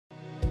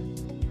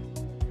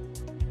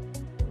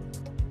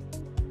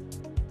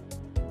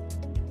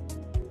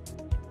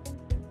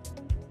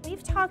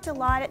We've talked a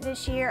lot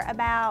this year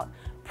about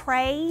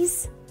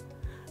praise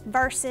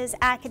versus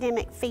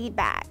academic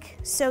feedback.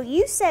 So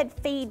you said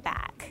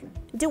feedback.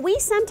 Do we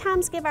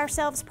sometimes give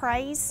ourselves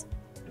praise?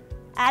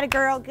 Atta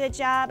girl, good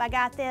job, I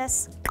got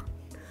this.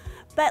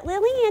 But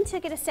Lillian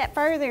took it a step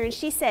further and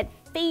she said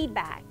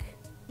feedback.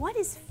 What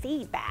is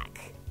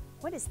feedback?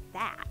 What is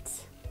that?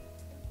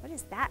 What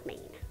does that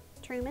mean?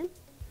 Truman?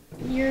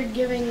 You're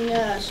giving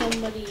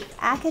somebody...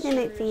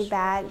 Academic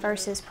feedback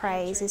versus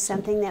praise is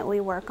something that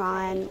we work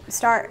on,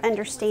 start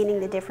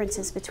understanding the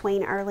differences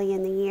between early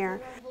in the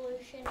year.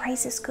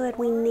 Praise is good.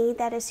 We need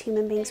that as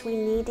human beings. We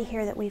need to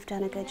hear that we've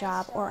done a good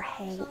job or,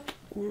 hey,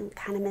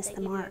 kind of missed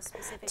the mark.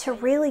 To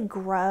really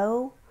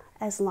grow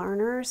as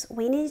learners,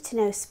 we need to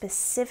know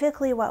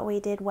specifically what we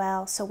did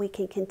well so we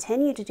can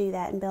continue to do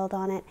that and build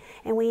on it.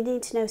 And we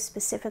need to know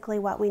specifically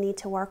what we need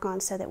to work on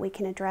so that we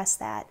can address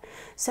that.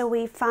 So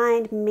we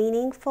find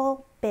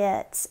meaningful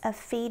bits of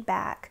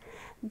feedback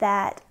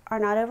that are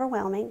not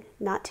overwhelming,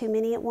 not too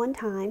many at one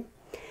time.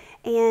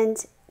 And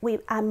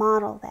I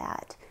model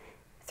that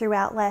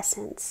throughout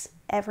lessons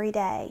every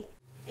day.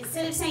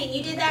 Instead of saying,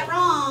 you did that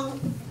wrong,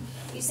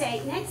 you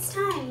say, next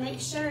time, make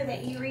sure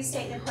that you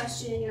restate the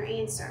question in your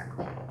answer.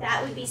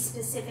 That would be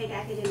specific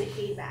academic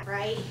feedback,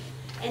 right?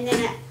 And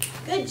then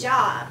a good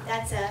job,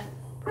 that's a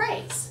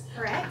praise,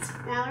 correct?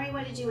 Mallory,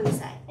 what did you want to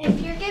say?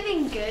 If you're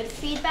giving good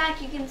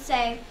feedback, you can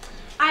say,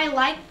 I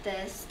like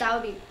this. That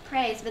would be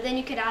praise. But then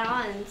you could add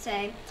on and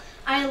say,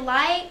 I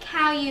like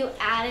how you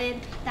added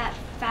that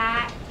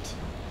fact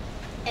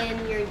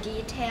in your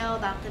detail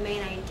about the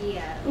main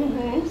idea or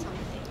something.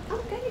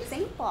 Oh, good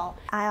example.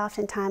 I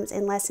oftentimes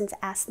in lessons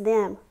ask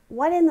them,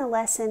 what in the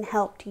lesson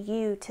helped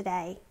you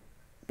today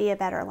be a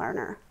better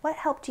learner? What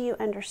helped you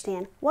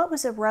understand? What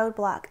was a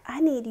roadblock? I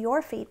need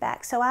your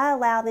feedback. So I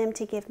allow them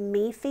to give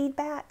me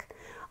feedback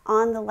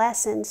on the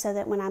lesson so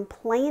that when I'm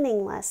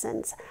planning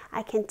lessons,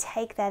 I can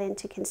take that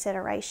into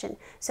consideration.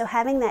 So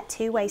having that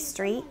two-way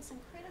street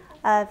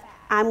of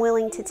I'm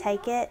willing to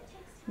take it,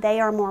 they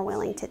are more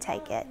willing to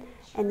take it.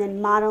 And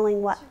then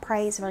modeling what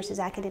praise versus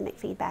academic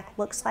feedback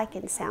looks like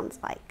and sounds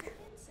like.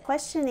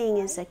 Questioning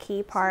is a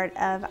key part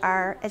of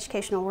our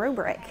educational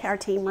rubric, our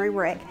team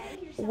rubric.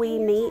 We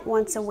meet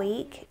once a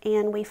week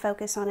and we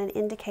focus on an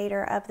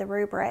indicator of the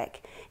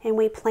rubric, and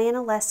we plan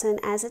a lesson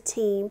as a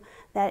team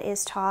that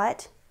is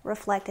taught,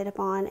 reflected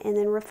upon, and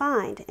then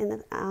refined.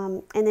 And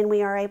then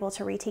we are able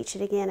to reteach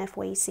it again if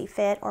we see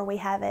fit or we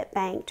have it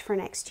banked for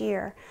next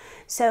year.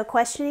 So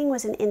questioning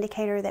was an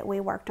indicator that we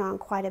worked on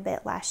quite a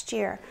bit last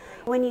year.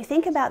 When you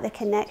think about the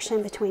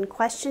connection between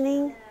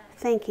questioning,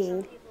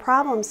 thinking,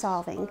 problem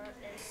solving,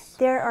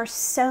 there are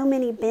so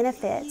many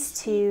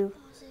benefits to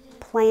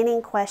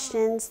planning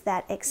questions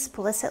that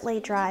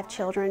explicitly drive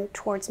children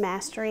towards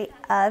mastery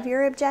of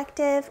your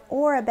objective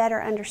or a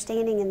better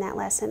understanding in that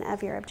lesson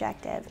of your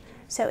objective.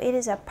 So it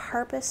is a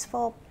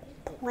purposeful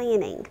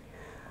planning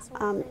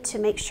to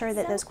make sure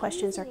that those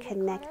questions are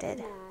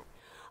connected.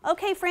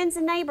 Okay, friends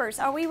and neighbors,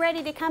 are we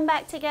ready to come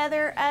back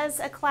together as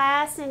a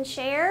class and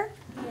share?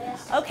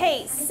 Yes.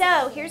 Okay,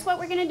 so here's what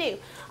we're going to do.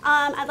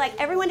 I'd like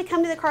everyone to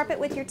come to the carpet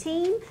with your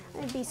team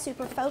and be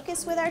super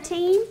focused with our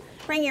team.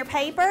 Bring your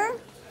paper,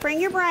 bring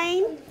your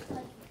brain.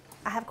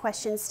 I have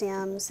question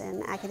stems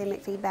and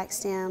academic feedback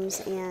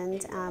stems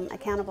and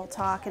accountable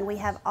talk, and we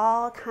have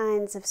all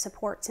kinds of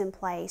supports in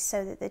place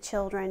so that the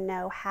children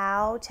know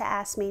how to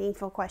ask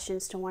meaningful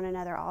questions to one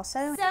another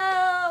also.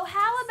 So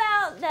how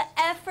about the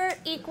effort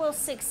equals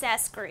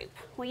success group?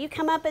 Will you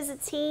come up as a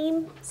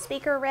team?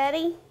 Speaker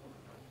ready?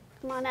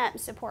 Come on up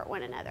and support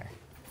one another.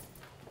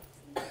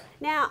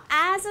 Now,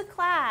 as a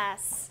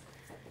class,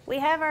 we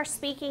have our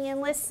speaking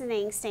and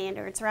listening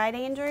standards, right,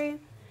 Andrew?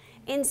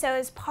 And so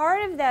as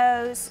part of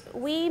those,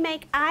 we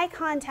make eye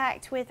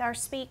contact with our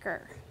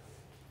speaker.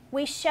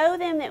 We show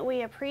them that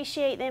we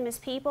appreciate them as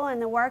people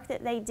and the work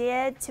that they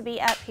did to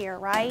be up here,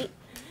 right?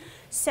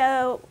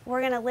 So we're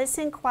going to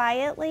listen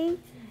quietly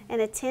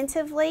and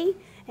attentively,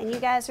 and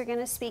you guys are going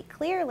to speak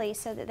clearly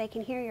so that they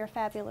can hear your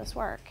fabulous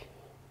work.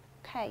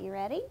 Okay, you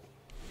ready?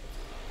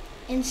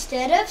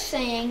 Instead of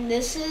saying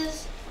this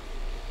is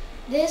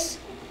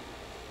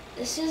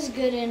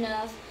good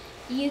enough,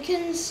 you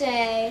can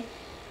say,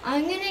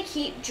 I'm going to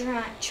keep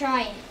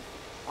trying.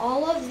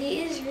 All of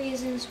these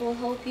reasons will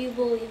help you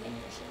believe in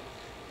yourself.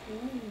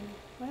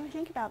 What do we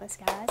think about this,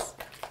 guys?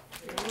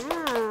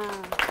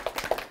 Yeah,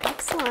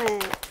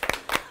 excellent.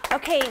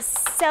 Okay,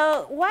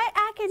 so what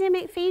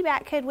academic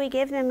feedback could we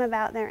give them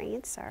about their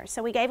answer?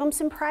 So we gave them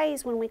some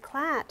praise when we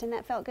clapped, and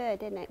that felt good,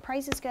 didn't it?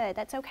 Praise is good,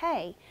 that's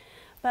okay.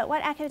 But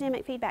what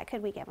academic feedback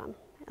could we give them?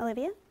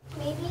 Olivia?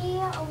 Maybe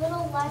a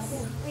little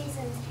less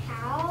reasons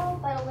how,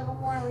 but a little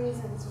more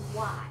reasons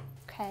why.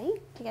 Okay,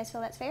 do you guys feel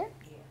that's fair?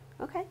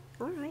 Yeah. Okay,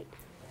 all right.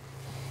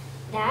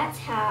 That's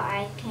how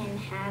I can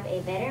have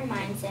a better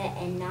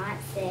mindset and not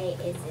say,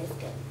 is this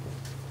good?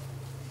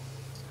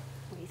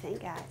 What do you think,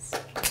 guys?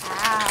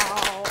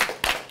 Wow.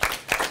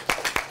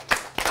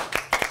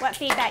 What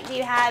feedback do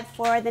you have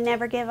for the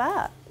never give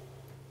up?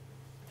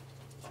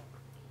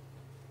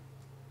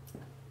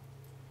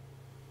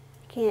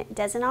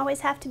 doesn't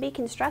always have to be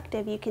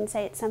constructive. You can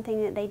say it's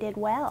something that they did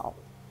well,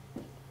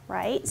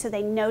 right? So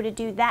they know to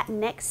do that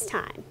next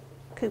time.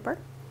 Cooper?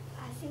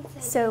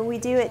 So we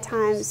do at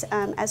times,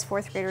 as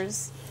fourth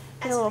graders,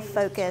 get a little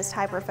focused,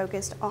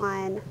 hyper-focused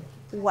on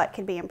what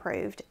could be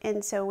improved.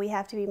 And so we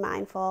have to be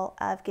mindful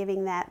of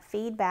giving that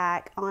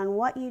feedback on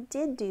what you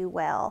did do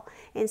well.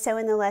 And so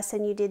in the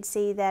lesson, you did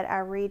see that I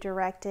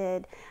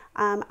redirected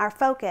our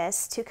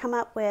focus to come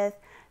up with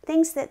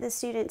things that the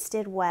students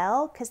did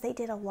well, because they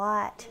did a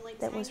lot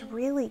that was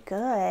really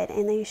good,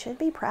 and they should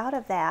be proud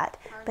of that.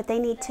 But they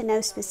need to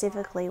know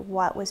specifically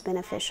what was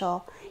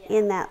beneficial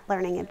in that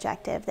learning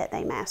objective that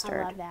they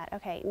mastered. I love that.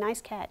 Okay,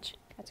 nice catch.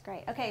 That's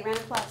great. Okay, round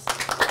of applause.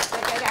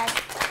 Good, good, guys.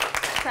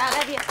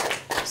 Proud of you.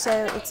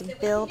 So it's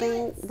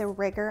building the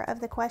rigor of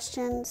the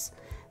questions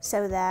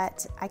so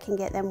that I can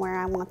get them where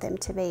I want them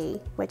to be,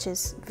 which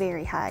is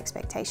very high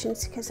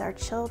expectations, because our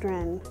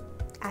children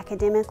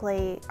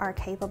academically are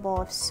capable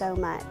of so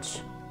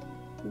much.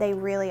 They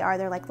really are.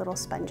 They're like little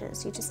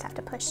sponges. You just have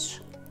to push.